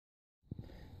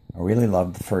I really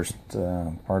loved the first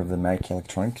part of the Magic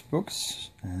Electronics books,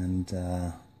 and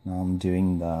now I'm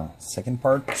doing the second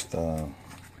part, the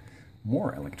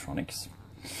more electronics.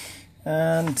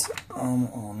 And I'm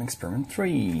on experiment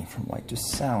 3, from light to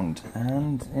sound,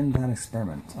 and in that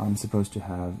experiment I'm supposed to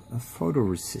have a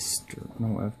photoresistor,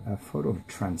 no, a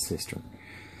phototransistor.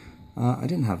 I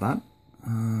didn't have that,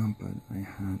 but I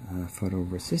had a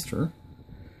photoresistor.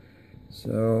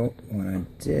 So what I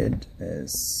did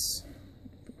is,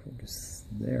 focus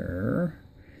there,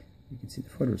 you can see the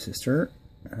photoresistor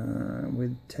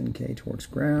with 10K towards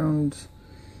ground,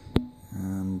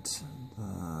 and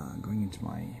going into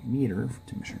my meter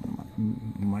to measure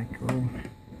micro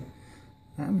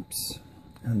amps,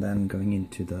 and then going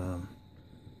into the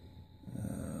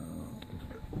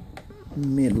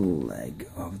middle leg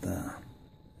of the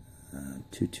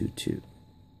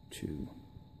 2222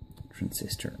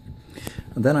 transistor.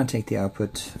 And then I take the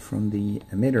output from the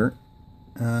emitter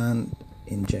and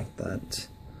inject that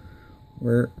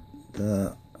where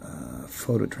the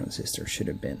phototransistor should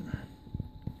have been.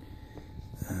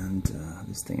 And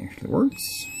this thing actually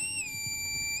works.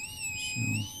 So,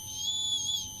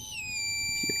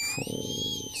 beautiful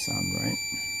sound, right?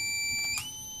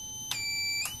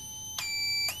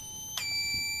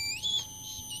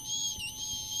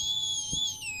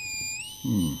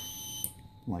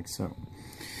 Like so.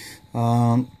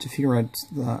 To figure out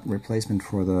the replacement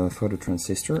for the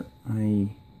phototransistor, I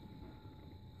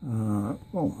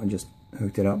just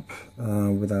hooked it up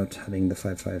without having the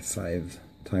 555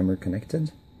 timer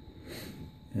connected,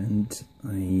 and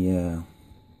I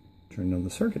turned on the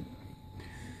circuit,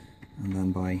 and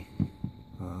then by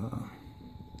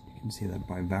you can see that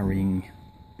by varying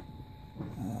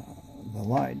the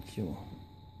light you'll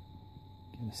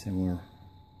get a similar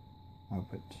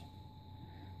output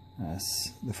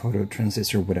as the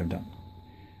phototransistor would have done.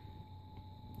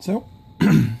 So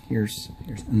here's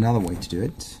another way to do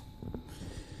it.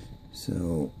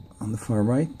 So on the far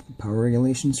right, the power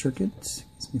regulation circuit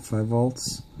gives me 5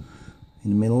 volts.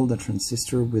 In the middle, the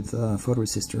transistor with a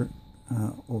photoresistor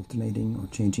alternating or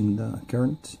changing the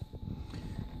current,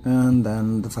 and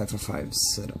then the 555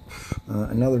 setup.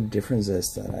 Another difference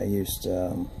is that I used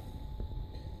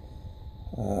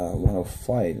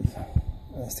 105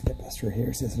 as the capacitor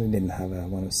here, since I didn't have a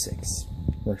 106.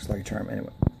 Works like a charm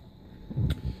anyway.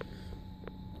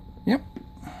 Yep,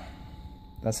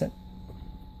 that's it.